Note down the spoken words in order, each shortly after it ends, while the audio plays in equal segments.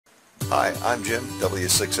Hi, I'm Jim,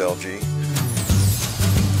 W6LG.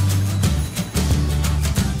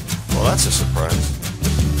 Well, that's a surprise.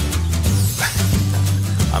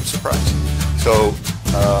 I'm surprised. So,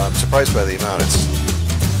 I'm surprised by the amount. It's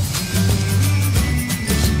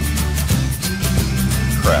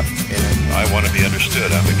crap in it. I want to be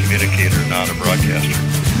understood. I'm a communicator, not a broadcaster.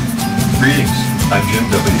 Greetings. I'm Jim,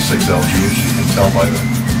 W6LG, as you can tell by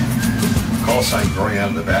the call sign growing out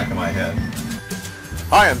of the back of my head.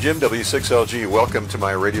 Hi, I'm Jim, W6LG. Welcome to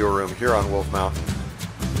my radio room here on Wolf Mountain.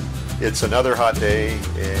 It's another hot day,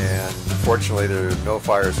 and fortunately there are no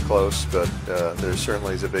fires close, but there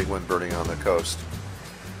certainly is a big one burning on the coast.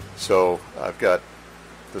 So I've got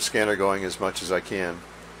the scanner going as much as I can,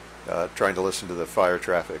 trying to listen to the fire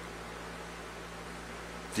traffic.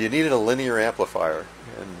 Do you need a linear amplifier?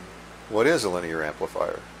 And what is a linear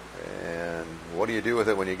amplifier? And what do you do with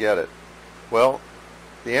it when you get it? Well,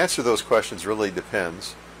 the answer to those questions really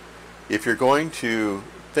depends. If you're going to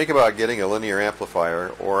think about getting a linear amplifier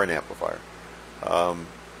or an amplifier,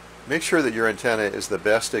 make sure that your antenna is the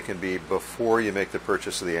best it can be before you make the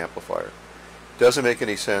purchase of the amplifier. It doesn't make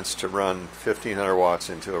any sense to run 1500 watts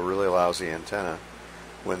into a really lousy antenna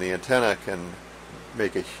when the antenna can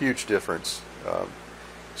make a huge difference.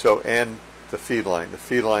 And the feed line. The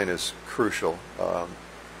feed line is crucial.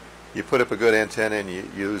 You put up a good antenna and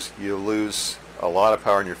you lose a lot of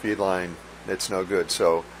power in your feed line, it's no good.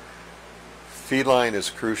 So feed line is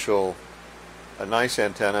crucial. A nice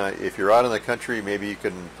antenna. If you're out in the country, maybe you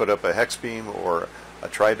can put up a hex beam or a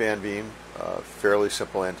tri-band beam, fairly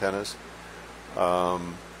simple antennas.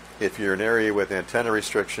 If you're in an area with antenna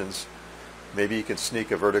restrictions, maybe you can sneak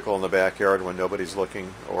a vertical in the backyard when nobody's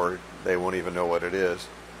looking, or they won't even know what it is.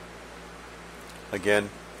 Again,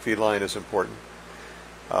 feed line is important.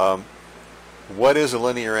 What is a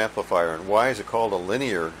linear amplifier, and why is it called a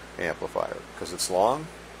linear amplifier? Because it's long?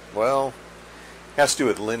 Well, it has to do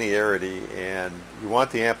with linearity, and you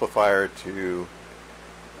want the amplifier to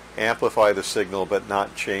amplify the signal but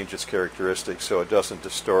not change its characteristics so it doesn't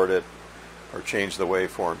distort it or change the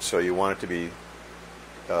waveform. So you want it to be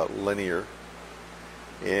linear.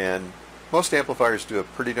 And most amplifiers do a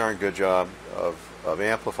pretty darn good job of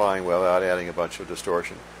amplifying without adding a bunch of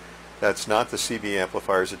distortion. That's not the CB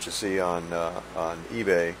amplifiers that you see on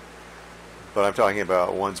eBay, but I'm talking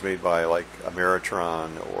about ones made by like a Meritron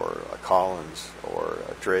or a Collins or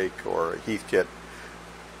a Drake or a Heathkit.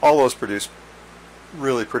 All those produce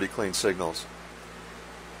really pretty clean signals.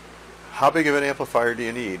 How big of an amplifier do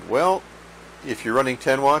you need? Well, if you're running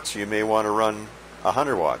 10 watts, you may want to run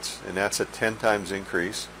 100 watts, and that's a 10 times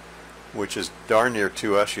increase, which is darn near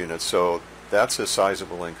 2S units, so that's a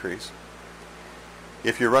sizable increase.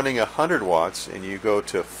 If you're running 100 watts and you go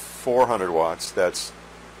to 400 watts, that's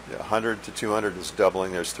 100 to 200 is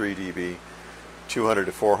doubling, there's 3 dB. 200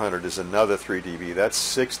 to 400 is another 3 dB. That's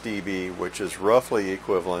 6 dB, which is roughly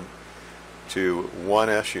equivalent to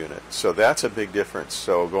 1S unit. So that's a big difference.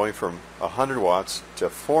 So going from 100 watts to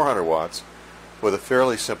 400 watts with a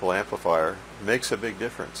fairly simple amplifier makes a big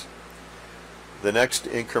difference. The next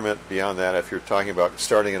increment beyond that, if you're talking about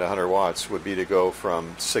starting at 100 watts, would be to go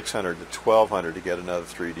from 600 to 1200 to get another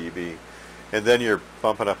 3 dB. And then you're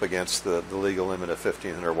bumping up against the legal limit of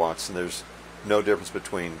 1500 watts, and there's no difference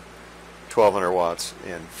between 1200 watts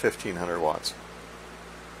and 1500 watts.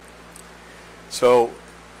 So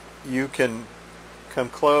you can come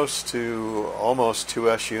close to almost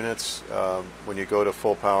 2S units when you go to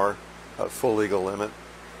full power, full legal limit,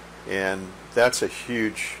 and that's a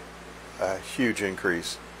huge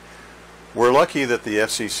increase. We're lucky that the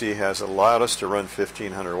FCC has allowed us to run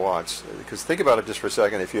 1500 watts, because think about it just for a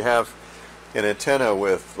second. If you have an antenna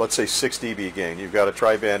with, let's say, 6 dB gain, you've got a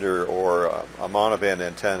tri-bander or a monoband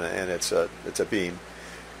antenna, and it's a beam,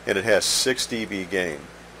 and it has 6 dB gain.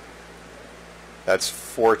 That's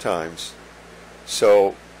 4 times.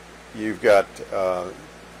 So you've got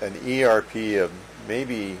an ERP of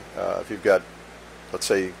maybe, if you've got, let's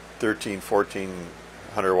say,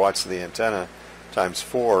 1400 watts of the antenna times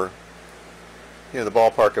 4, the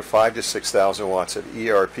ballpark of 5,000 to 6,000 watts at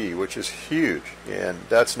ERP, which is huge, and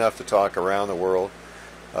that's enough to talk around the world.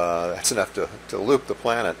 That's enough to loop the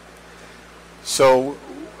planet. So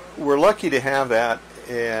we're lucky to have that,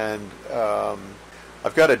 and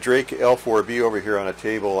I've got a Drake L4b over here on a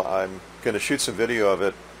table. I'm going to shoot some video of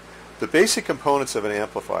it. The basic components of an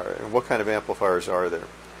amplifier, and what kind of amplifiers are there?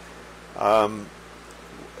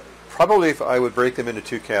 Probably if I would break them into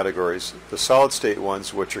 2 categories. The solid state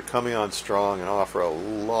ones, which are coming on strong and offer a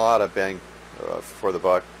lot of bang for the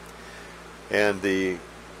buck, and the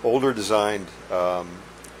older designed,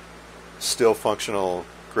 still functional,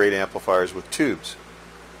 great amplifiers with tubes.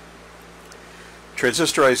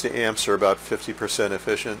 Transistorized amps are about 50%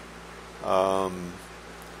 efficient.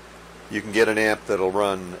 You can get an amp that'll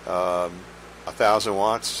run 1,000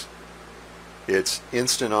 watts. It's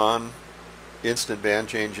instant on, instant band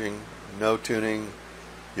changing, no tuning.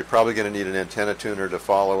 You're probably going to need an antenna tuner to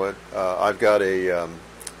follow it. I've got an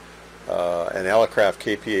Elecraft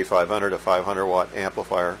KPA 500, a 500 watt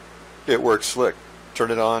amplifier. It works slick.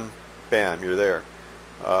 Turn it on, bam, you're there.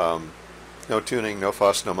 No tuning, no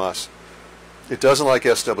fuss, no muss. It doesn't like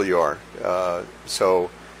SWR, so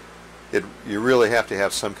you really have to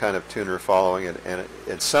have some kind of tuner following it,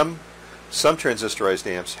 and some transistorized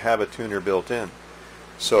amps have a tuner built in.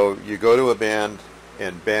 So you go to a band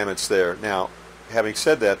and bam, it's there. Now, having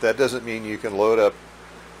said that, that doesn't mean you can load up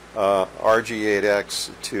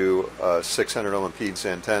RG8X to a 600 ohm impedance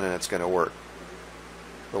antenna and it's going to work.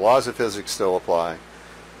 The laws of physics still apply.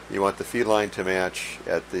 You want the feed line to match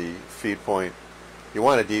at the feed point. You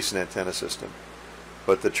want a decent antenna system.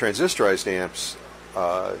 But the transistorized amps,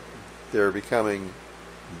 they're becoming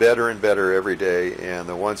better and better every day, and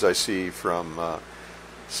the ones I see from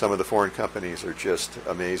some of the foreign companies are just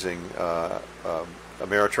amazing.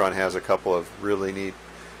 Ameritron has a couple of really neat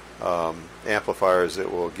amplifiers that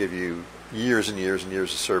will give you years and years and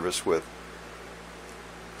years of service with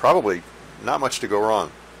probably not much to go wrong.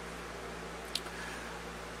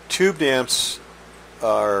 Tubed amps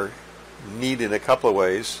are neat in a couple of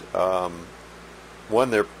ways. One,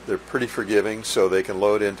 they're pretty forgiving, so they can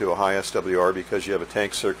load into a high SWR because you have a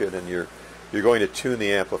tank circuit and you're going to tune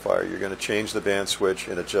the amplifier. You're going to change the band switch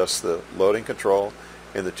and adjust the loading control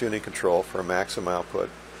and the tuning control for maximum output.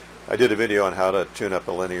 I did a video on how to tune up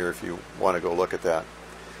a linear if you want to go look at that.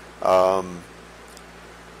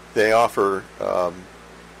 They offer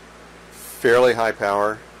fairly high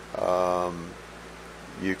power.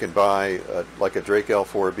 You can buy like a Drake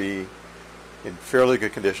L4b in fairly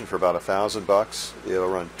good condition for about $1,000. It'll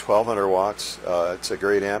run 1,200 watts. It's a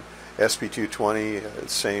great amp. SP220,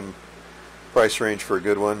 same price range for a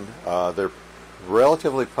good one. They're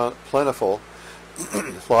relatively plentiful.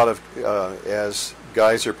 A lot of, as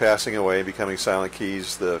guys are passing away, becoming silent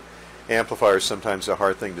keys, the amplifier is sometimes a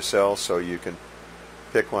hard thing to sell, so you can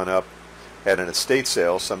pick one up at an estate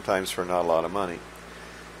sale, sometimes for not a lot of money.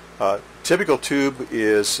 Typical tube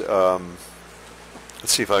is,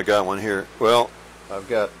 let's see if I got one here. Well, I've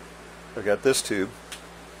got this tube.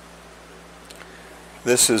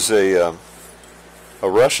 This is a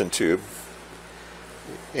Russian tube,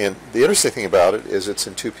 and the interesting thing about it is it's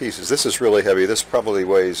in two pieces. This is really heavy. This probably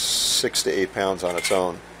weighs 6 to 8 pounds on its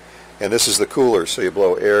own, and this is the cooler. So you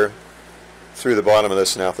blow air through the bottom of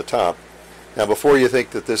this and out the top. Now, before you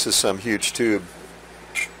think that this is some huge tube,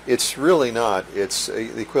 it's really not. It's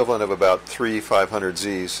the equivalent of about 3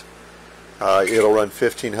 500Zs. It'll run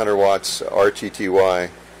 1,500 watts RTTY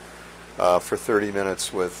for 30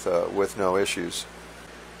 minutes with no issues.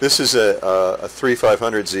 This is a 3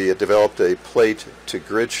 500Z. It developed a plate to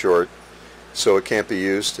grid short, so it can't be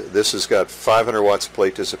used. This has got 500 watts of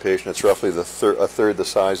plate dissipation. It's roughly a third the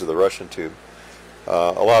size of the Russian tube.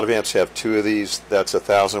 A lot of amps have two of these. That's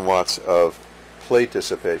 1,000 watts of plate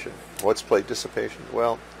dissipation. What's plate dissipation?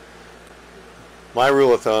 Well, my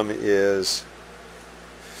rule of thumb is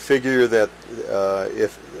figure that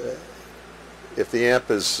if the amp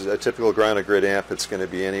is a typical grounded grid amp, it's going to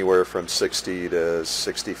be anywhere from 60 to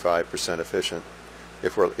 65% efficient,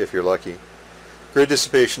 if you're lucky. Grid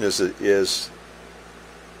dissipation is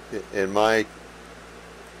in my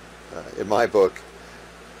book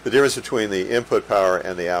the difference between the input power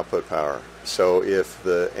and the output power. So if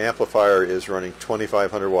the amplifier is running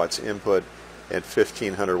 2,500 watts input and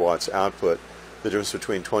 1,500 watts output, the difference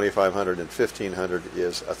between 2,500 and 1,500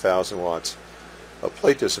 is 1,000 watts of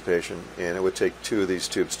plate dissipation, and it would take two of these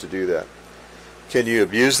tubes to do that. Can you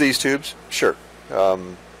abuse these tubes? Sure.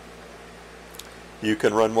 You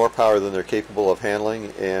can run more power than they're capable of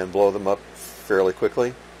handling and blow them up fairly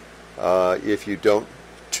quickly. If you don't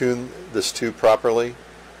tune this tube properly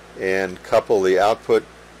and couple the output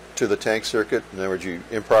to the tank circuit, in other words, you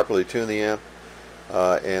improperly tune the amp,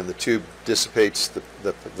 and the tube dissipates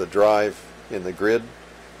the drive in the grid,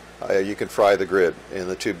 you can fry the grid and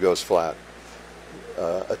the tube goes flat.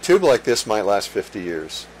 A tube like this might last 50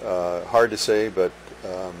 years. Hard to say, but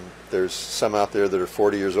there's some out there that are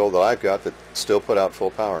 40 years old that I've got that still put out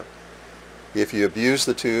full power. If you abuse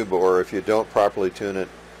the tube or if you don't properly tune it,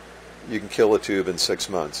 you can kill a tube in 6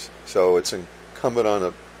 months. So it's incumbent on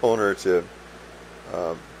the owner to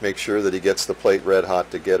make sure that he gets the plate red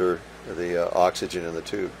hot to get the oxygen in the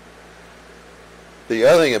tube. The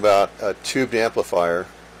other thing about a tubed amplifier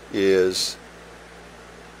is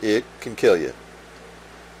it can kill you.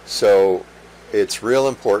 So it's real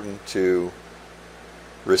important to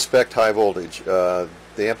respect high voltage. The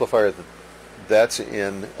amplifier that's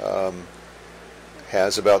in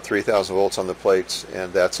has about 3,000 volts on the plates,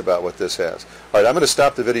 and that's about what this has. All right, I'm going to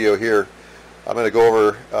stop the video here. I'm going to go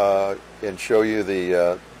over and show you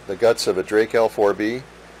the guts of a Drake L4b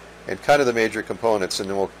and kind of the major components, and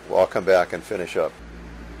then I'll come back and finish up.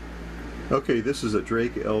 Okay, this is a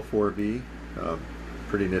Drake L4b,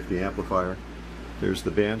 pretty nifty amplifier. There's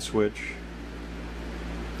the band switch,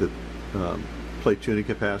 the plate tuning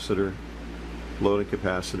capacitor, loading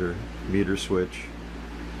capacitor, meter switch.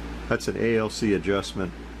 That's an ALC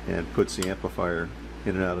adjustment and puts the amplifier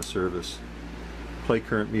in and out of service. Plate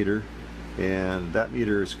current meter, and that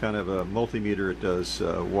meter is kind of a multimeter. It does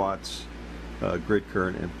watts, grid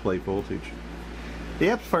current, and plate voltage.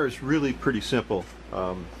 The amplifier is really pretty simple.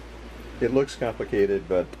 It looks complicated,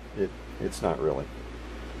 but it's not really.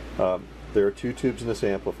 There are two tubes in this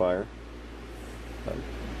amplifier.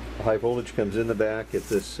 High voltage comes in the back at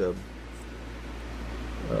this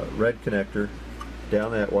red connector,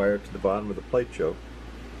 down that wire to the bottom of the plate choke.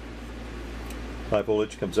 High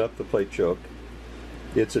voltage comes up the plate choke.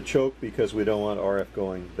 It's a choke because we don't want RF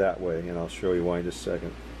going that way, and I'll show you why in just a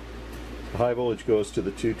second. The high voltage goes to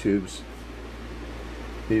the two tubes.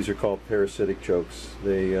 These are called parasitic chokes.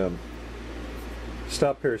 They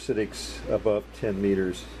stop parasitics above 10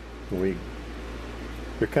 meters. They're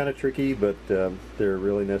kind of tricky, but they're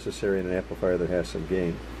really necessary in an amplifier that has some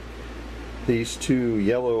gain. These two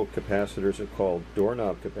yellow capacitors are called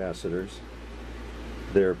doorknob capacitors.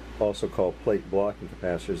 They're also called plate blocking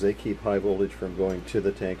capacitors. They keep high voltage from going to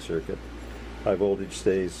the tank circuit. High voltage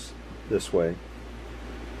stays this way.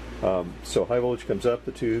 So high voltage comes up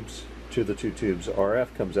the tubes to the two tubes.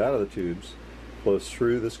 RF comes out of the tubes, flows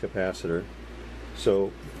through this capacitor.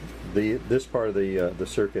 So this part of the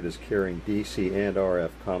circuit is carrying DC and RF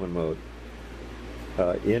common mode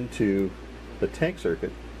into the tank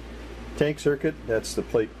circuit. Tank circuit, that's the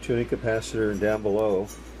plate tuning capacitor, and down below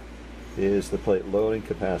is the plate loading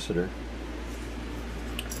capacitor.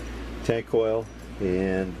 Tank coil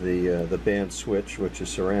and the band switch, which is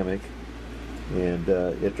ceramic, and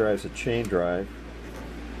it drives a chain drive.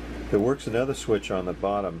 There works another switch on the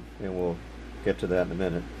bottom, and we'll get to that in a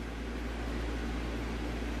minute.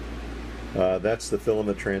 That's the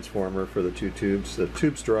filament transformer for the two tubes. The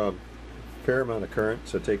tubes draw a fair amount of current,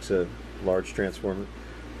 so it takes a large transformer.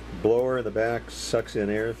 Blower in the back sucks in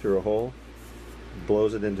air through a hole,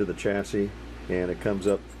 blows it into the chassis, and it comes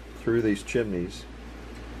up through these chimneys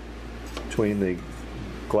between the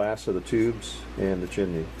glass of the tubes and the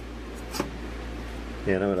chimney.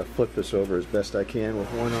 And I'm going to flip this over as best I can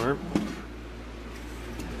with one arm,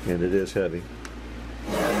 and it is heavy.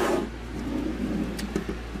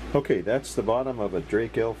 Okay, that's the bottom of a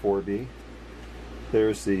Drake L4b.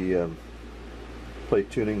 There's the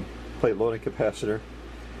plate loading capacitor.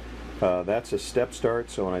 That's a step start,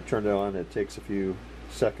 so when I turn it on, it takes a few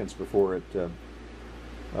seconds before it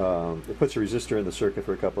puts a resistor in the circuit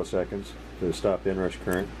for a couple of seconds to stop inrush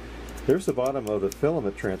current. There's the bottom of the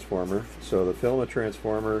filament transformer. So the filament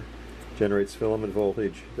transformer generates filament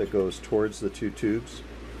voltage that goes towards the two tubes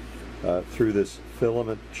through this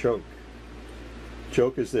filament choke.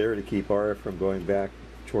 Choke is there to keep RF from going back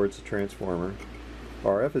towards the transformer.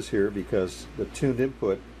 RF is here because the tuned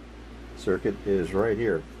input circuit is right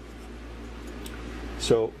here.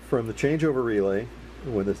 So from the changeover relay,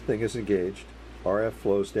 when the thing is engaged, RF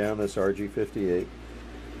flows down this RG58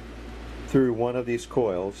 through one of these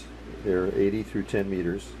coils. They're 80 through 10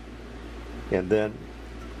 meters, and then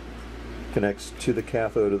connects to the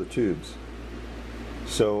cathode of the tubes.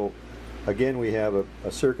 So again, we have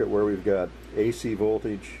a circuit where we've got AC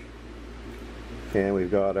voltage and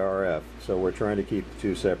we've got RF. So we're trying to keep the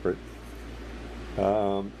two separate.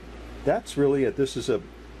 That's really it. This is a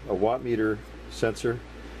watt meter sensor,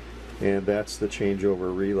 and that's the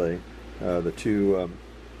changeover relay. The two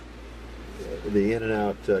the in and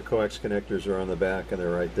out coax connectors are on the back, and they're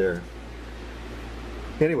right there.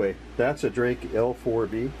 Anyway, that's a Drake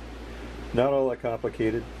L4b. Not all that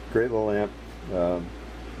complicated. Great little amp.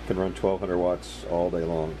 Can run 1200 watts all day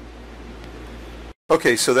long.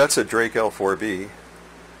 Okay, so that's a Drake L4b.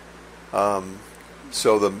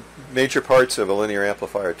 So the major parts of a linear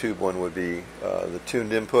amplifier tube one would be the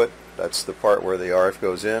tuned input. That's the part where the RF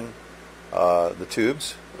goes in. The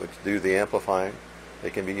tubes, which do the amplifying. They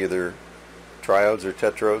can be either triodes or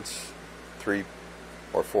tetrodes, 3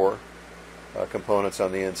 or 4 components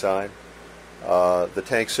on the inside. The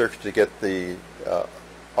tank circuit to get the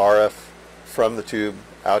RF from the tube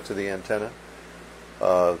out to the antenna.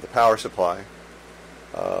 The power supply.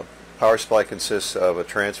 Power supply consists of a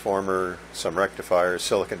transformer, some rectifiers,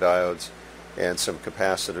 silicon diodes, and some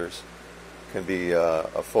capacitors. can be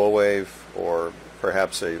a full wave or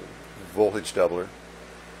perhaps a voltage doubler.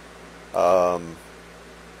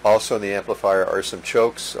 Also in the amplifier are some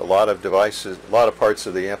chokes. A lot of devices, a lot of parts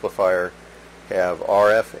of the amplifier have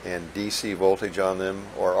RF and DC voltage on them,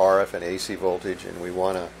 or RF and AC voltage, and we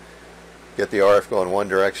want to get the RF going one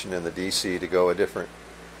direction and the DC to go a different,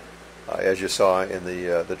 as you saw in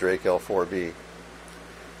the Drake L4b.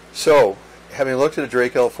 So, having looked at a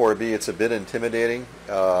Drake L4b, it's a bit intimidating.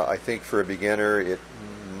 I think for a beginner it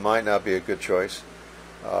might not be a good choice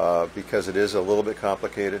because it is a little bit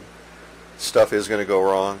complicated. Stuff is going to go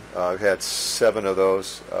wrong. I've had 7 of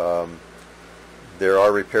those. There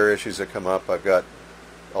are repair issues that come up. I've got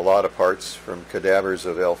a lot of parts from cadavers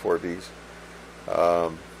of L4Bs.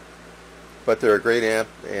 But they're a great amp,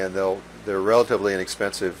 and they're relatively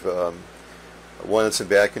inexpensive. One that's in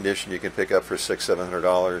bad condition you can pick up for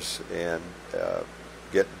 $600–700 and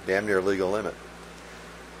get damn near legal limit.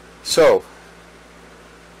 So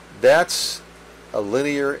that's a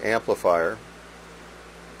linear amplifier.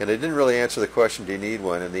 And I didn't really answer the question, do you need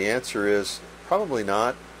one? And the answer is probably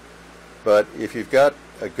not. But if you've got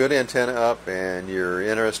a good antenna up and you're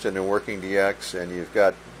interested in working DX and you've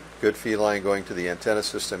got good feed line going to the antenna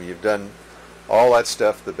system, you've done all that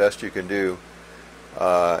stuff the best you can do,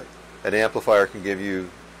 an amplifier can give you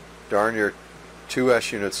darn near 2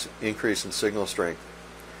 S units increase in signal strength.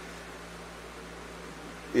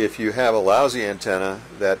 If you have a lousy antenna,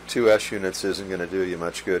 that 2 S units isn't going to do you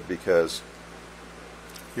much good because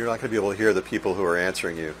you're not going to be able to hear the people who are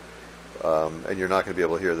answering you, and you're not going to be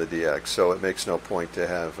able to hear the DX. So it makes no point to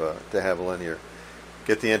have a linear.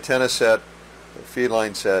 Get the antenna set, the feed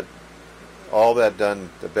line set, all that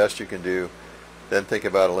done the best you can do. Then think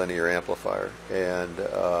about a linear amplifier. And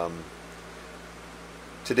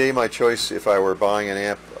today my choice, if I were buying an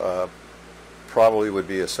amp, probably would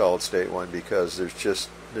be a solid state one because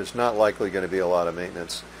there's not likely going to be a lot of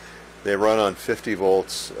maintenance. They run on 50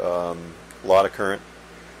 volts, a lot of current.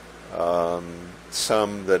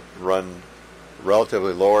 Some that run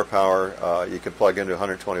relatively lower power, you can plug into a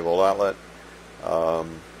 120 volt outlet.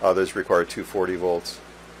 Others require 240 volts.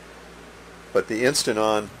 But the instant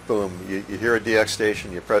on, boom, you hear a DX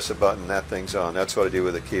station, you press a button, that thing's on. That's what I do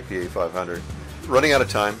with a KPA 500. Running out of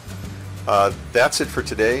time. That's it for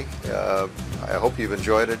today. I hope you've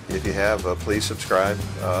enjoyed it. If you have, please subscribe.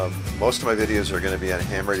 Most of my videos are going to be on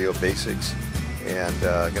ham radio basics and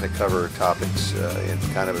going to cover topics in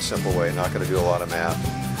kind of a simple way. Not going to do a lot of math.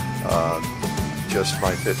 Just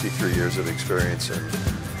my 53 years of experience and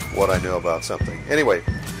what I know about something. Anyway,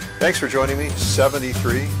 thanks for joining me.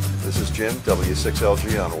 73. This is Jim,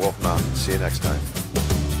 W6LG on Wolf Mountain. See you next time.